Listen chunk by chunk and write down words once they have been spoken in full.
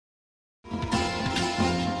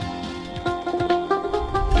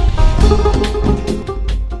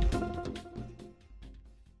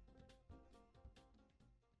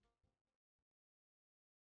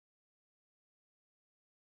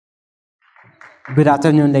Good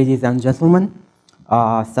afternoon, ladies and gentlemen.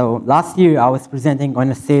 So last year, I was presenting on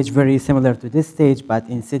a stage very similar to this stage, but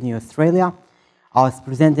in Sydney, Australia. I was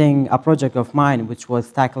presenting a project of mine, which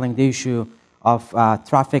was tackling the issue of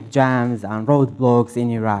traffic jams and roadblocks in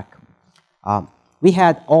Iraq. We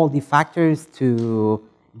had all the factors to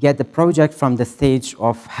get the project from the stage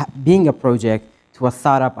of being a project to a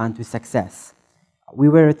startup and to success. We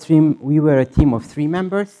were a team of 3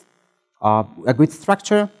 members, a good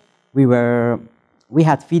structure. We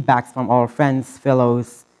had feedbacks from our friends,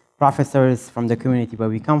 fellows, professors from the community where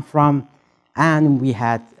we come from, and we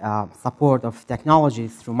had support of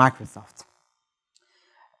technologies through Microsoft.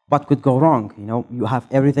 What could go wrong? You know, you have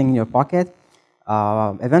everything in your pocket.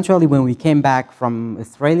 Eventually, when we came back from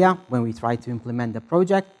Australia, when we tried to implement the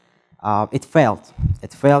project, it failed.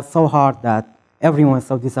 It failed so hard that everyone was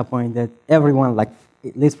so disappointed. Everyone, like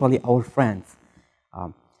literally our friends.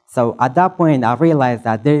 So at that point, I realized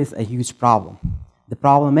that there is a huge problem. The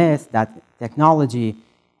problem is that technology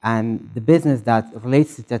and the business that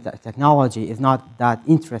relates to technology is not that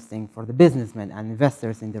interesting for the businessmen and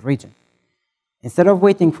investors in the region. Instead of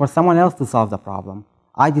waiting for someone else to solve the problem,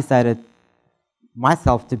 I decided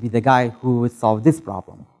myself to be the guy who would solve this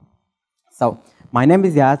problem. So my name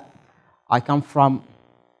is Yad. I come from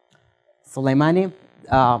Sulaimani,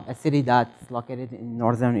 a city that's located in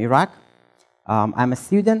northern Iraq. I'm a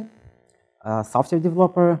student, a software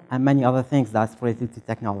developer, and many other things that's related to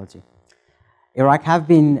technology. Iraq has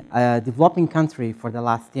been a developing country for the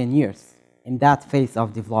last 10 years in that phase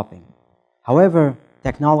of developing. However,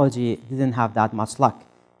 technology didn't have that much luck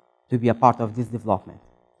to be a part of this development.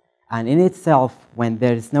 And in itself, when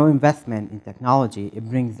there is no investment in technology, it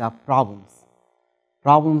brings up problems.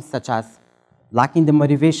 Problems such as lacking the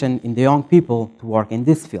motivation in the young people to work in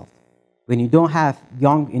this field. When you don't have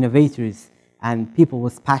young innovators and people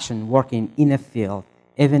with passion working in a field,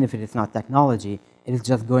 even if it is not technology, it is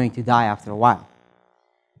just going to die after a while.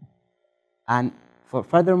 And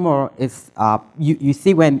furthermore, you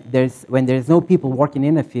see when there's no people working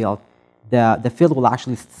in a field, the field will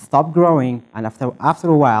actually stop growing, and after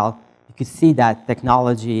a while, you can see that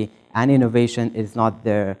technology and innovation is not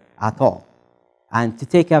there at all. And to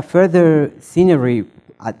take a further scenery,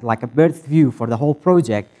 like a bird's view for the whole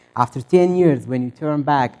project, after 10 years, when you turn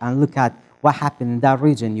back and look at what happened in that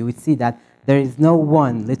region, you would see that there is no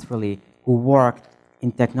one, literally, who worked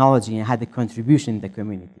in technology and had a contribution in the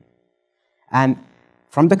community. And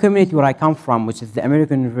from the community where I come from, which is the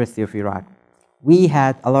American University of Iraq, we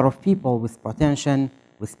had a lot of people with potential,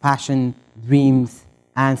 with passion, dreams,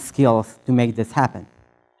 and skills to make this happen.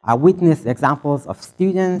 I witnessed examples of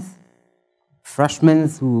students, freshmen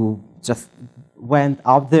who just went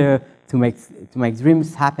out there to make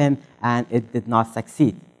dreams happen, and it did not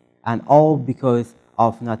succeed. And all because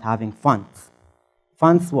of not having funds.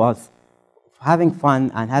 Funds was having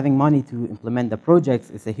fun and having money to implement the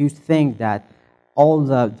projects is a huge thing that all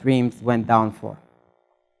the dreams went down for.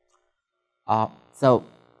 So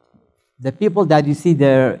the people that you see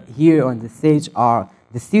there here on the stage are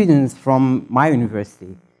the students from my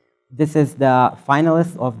university. This is the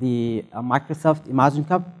finalists of the Microsoft Imagine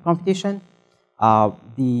Cup competition.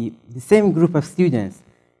 The same group of students,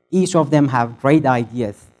 each of them have great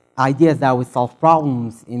ideas that would solve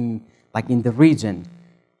problems in the region.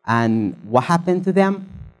 And what happened to them?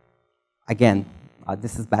 Again,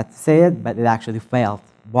 this is bad to say it, but it actually failed.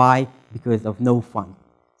 Why? Because of no fund.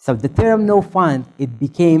 So the term no fund, it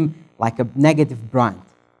became like a negative brand.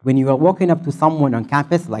 When you were walking up to someone on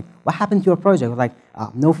campus, like, what happened to your project? It was like,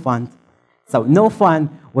 no fund. So no fund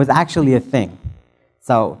was actually a thing.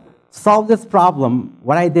 So to solve this problem,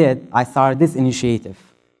 what I did, I started this initiative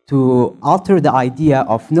to alter the idea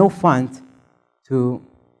of no fund to,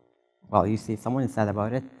 well, you see, someone is sad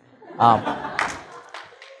about it,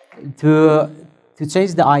 to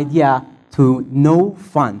change the idea to no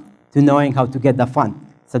fund, to knowing how to get the fund.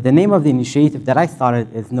 So the name of the initiative that I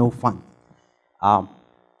started is No Fund.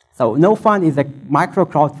 So No Fund is a micro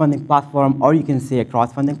crowdfunding platform, or you can say a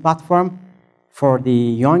crowdfunding platform for the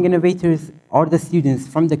young innovators or the students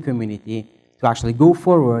from the community to actually go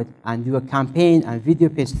forward and do a campaign and video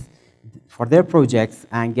pitch for their projects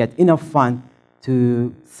and get enough fund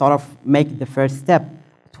to sort of make the first step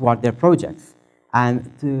toward their projects. And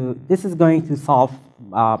this is going to solve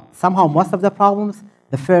somehow most of the problems.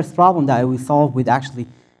 The first problem that we solve would actually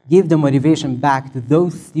give the motivation back to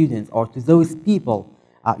those students or to those people.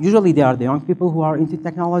 Usually they are the young people who are into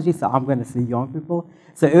technology, so I'm going to say young people.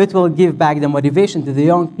 So it will give back the motivation to the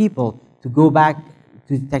young people to go back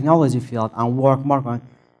to the technology field and work more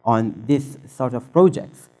on this sort of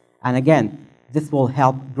projects. And again, this will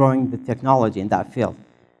help growing the technology in that field.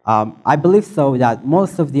 I believe so that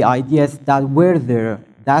most of the ideas that were there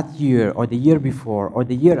that year or the year before or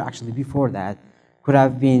the year actually before that could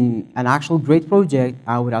have been an actual great project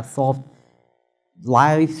and would have solved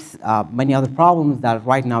life's many other problems that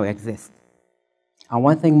right now exist. And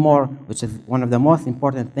one thing more, which is one of the most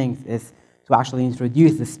important things, is to actually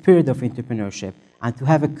introduce the spirit of entrepreneurship and to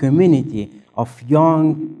have a community of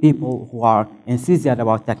young people who are enthusiastic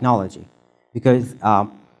about technology. Because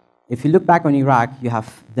if you look back on Iraq, you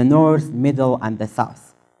have the north, middle, and the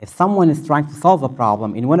south. If someone is trying to solve a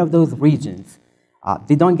problem in one of those regions,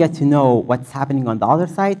 they don't get to know what's happening on the other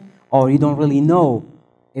side, or you don't really know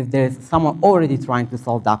if there's someone already trying to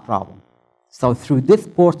solve that problem. So through this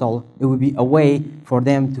portal, it would be a way for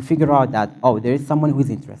them to figure out that, oh, there is someone who's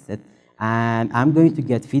interested, and I'm going to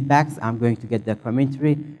get feedbacks, I'm going to get the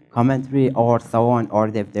commentary, or so on, or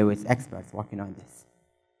if there is experts working on this.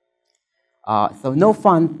 So no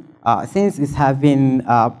fun, since this has been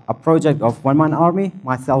a project of one-man army,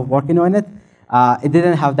 myself working on it, it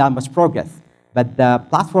didn't have that much progress. But the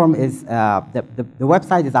platform is, the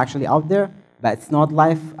website is actually out there, but it's not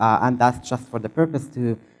live, and that's just for the purpose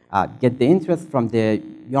to get the interest from the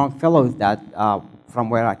young fellows that, from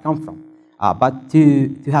where I come from. But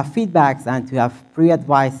to have feedbacks and to have free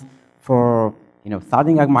advice for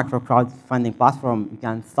starting a micro crowdfunding platform, you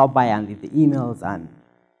can stop by and leave the emails and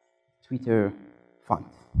Twitter fund.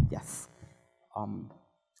 Yes. And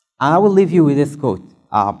I will leave you with this quote.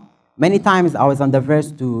 Many times I was on the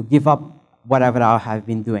verge to give up whatever I have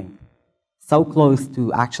been doing. So close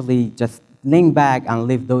to actually just lean back and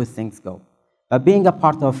let those things go. But being a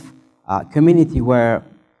part of a community where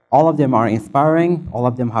all of them are inspiring, all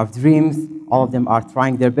of them have dreams, all of them are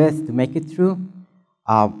trying their best to make it through,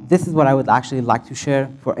 this is what I would actually like to share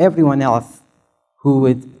for everyone else who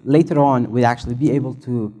would later on would actually be able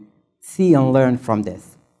to see and learn from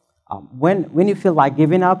this. When you feel like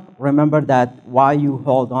giving up, remember that why you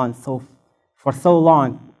hold on for so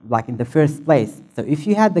long, like in the first place. So if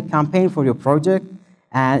you had the campaign for your project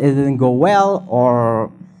and it didn't go well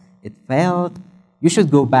or it failed, you should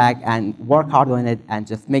go back and work hard on it and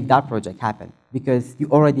just make that project happen. Because you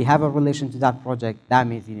already have a relation to that project, that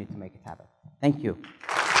means you need to make it happen. Thank you.